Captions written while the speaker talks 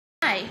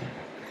Hi,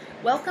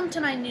 welcome to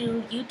my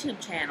new YouTube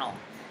channel.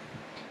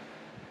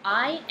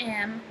 I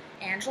am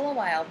Angela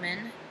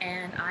Wildman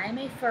and I am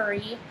a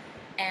furry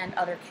and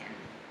otherkin.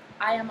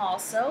 I am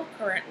also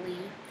currently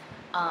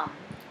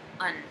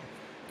an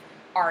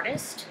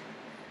artist.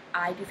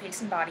 I do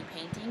face and body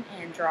painting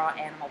and draw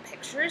animal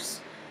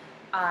pictures.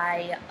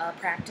 I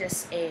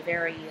practice a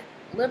very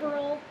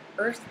liberal,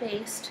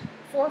 earth-based,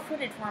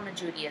 four-footed form of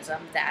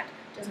Judaism that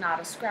does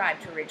not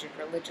ascribe to rigid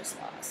religious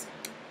laws.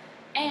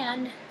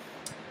 And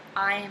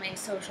I am a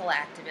social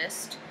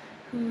activist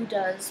who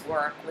does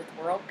work with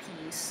world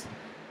peace,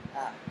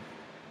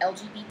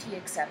 LGBT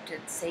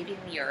acceptance, saving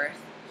the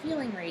earth,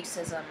 healing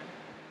racism,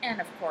 and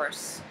of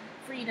course,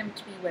 freedom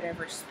to be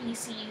whatever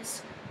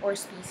species or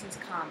species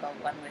combo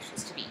one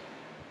wishes to be.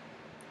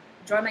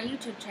 Enjoy my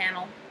YouTube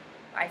channel.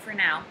 Bye for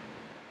now.